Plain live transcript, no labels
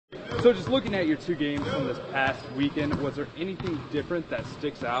So just looking at your two games from this past weekend, was there anything different that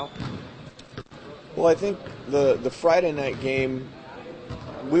sticks out? Well, I think the Friday night game,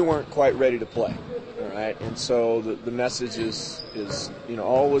 we weren't quite ready to play, all right? And so the message is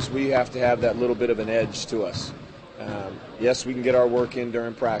always we have to have that little bit of an edge to us. Yes, we can get our work in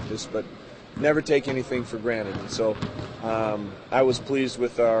during practice, but never take anything for granted. And so I was pleased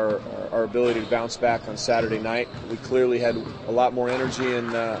with our ability to bounce back on Saturday night. We clearly had a lot more energy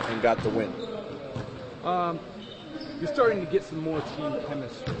and got the win. You're starting to get some more team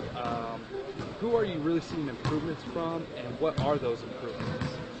chemistry. Who are you really seeing improvements from, and what are those improvements?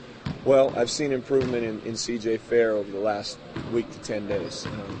 Well, I've seen improvement in C.J. Fair over the last week to 10 days,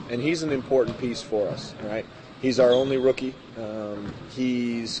 and he's an important piece for us, right? He's our only rookie.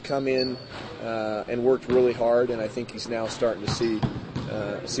 He's come in and worked really hard, and I think he's now starting to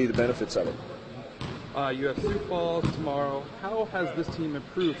see the benefits of it. You have Sioux Falls tomorrow. How has this team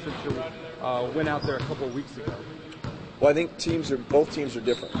improved since you went out there a couple of weeks ago? Well, I think both teams are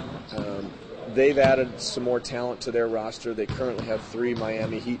different. They've added some more talent to their roster. They currently have 3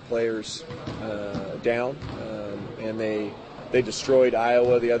 Miami Heat players down, and they destroyed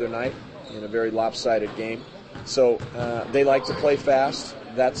Iowa the other night in a very lopsided game. So they like to play fast.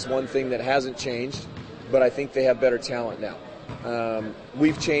 That's one thing that hasn't changed, but I think they have better talent now.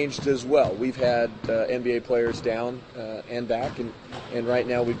 We've changed as well. We've had NBA players down and back, and right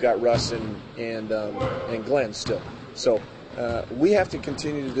now we've got Russ and Glenn still. So we have to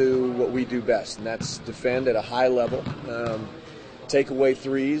continue to do what we do best, and that's defend at a high level, take away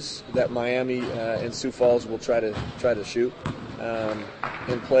threes that Miami and Sioux Falls will try to shoot,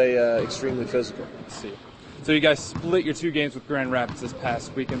 and play extremely physical. Let's see. So you guys split your 2 games with Grand Rapids this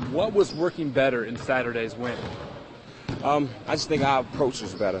past weekend. What was working better in Saturday's win? I just think our approach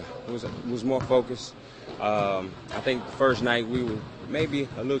was better. It was more focused. I think the first night we were maybe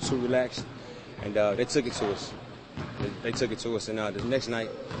a little too relaxed, and they took it to us. They took it to us, and the next night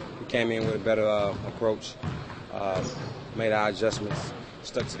we came in with a better approach, made our adjustments,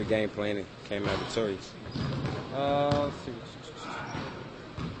 stuck to the game plan, and came out victorious. Let's see.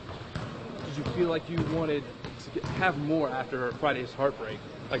 Did you feel like you wanted to have more after Friday's heartbreak?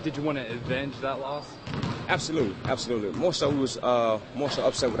 Like, did you want to avenge that loss? Absolutely, absolutely. More so, we was more so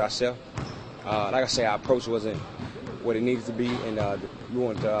upset with ourselves. Like I say, our approach wasn't what it needed to be, and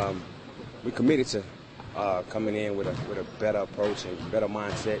we committed to coming in with a better approach and better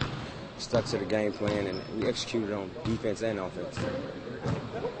mindset, stuck to the game plan, and we executed on defense and offense.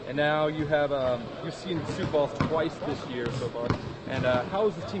 And now you have you've seen Sioux Falls twice this year so far. And how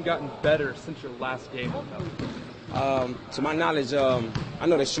has the team gotten better since your last game with them? To my knowledge, I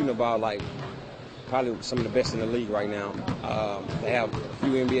know they're shooting the ball like probably some of the best in the league right now. They have a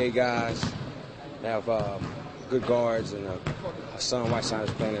few NBA guys. They have good guards, and Hassan Whiteside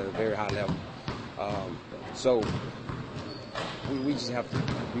is playing at a very high level. So we just have to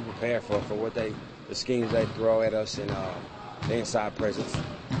be prepared for what the schemes they throw at us and the inside presence.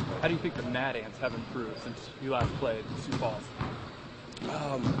 How do you think the Mad Ants have improved since you last played Sioux Falls?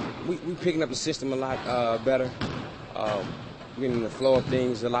 We picking up the system a lot better. Getting in the flow of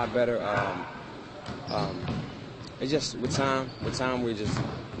things a lot better. It's just with time we're just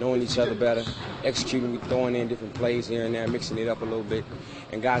knowing each other better, executing, we're throwing in different plays here and there, mixing it up a little bit,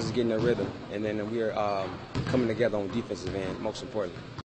 and guys are getting a rhythm. And then we're coming together on defensive end, most importantly.